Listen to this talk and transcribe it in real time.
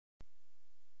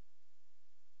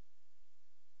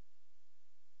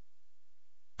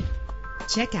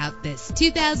Check out this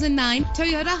 2009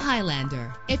 Toyota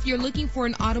Highlander. If you're looking for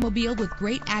an automobile with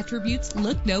great attributes,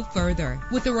 look no further.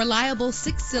 With a reliable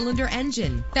 6-cylinder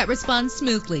engine that responds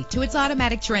smoothly to its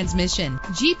automatic transmission,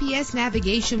 GPS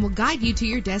navigation will guide you to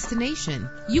your destination.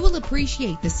 You will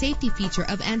appreciate the safety feature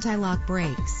of anti-lock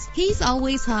brakes. He's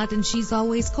always hot and she's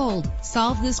always cold.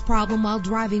 Solve this problem while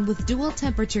driving with dual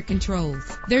temperature controls.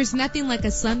 There's nothing like a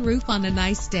sunroof on a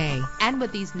nice day. And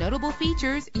with these notable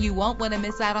features, you won't want to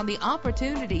miss out on the opportunity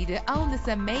to own this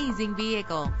amazing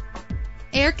vehicle.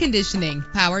 Air conditioning,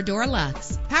 power door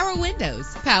locks, power windows,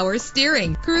 power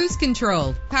steering, cruise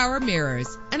control, power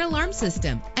mirrors, an alarm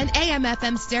system, an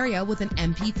AM/FM stereo with an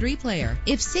MP3 player.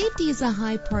 If safety is a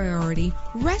high priority,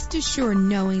 rest assured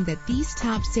knowing that these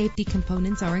top safety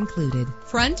components are included: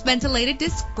 front ventilated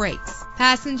disc brakes,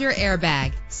 passenger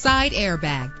airbag, side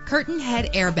airbag, curtain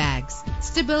head airbags,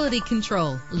 stability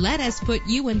control. Let us put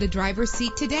you in the driver's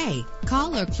seat today.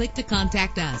 Call or click to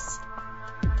contact us.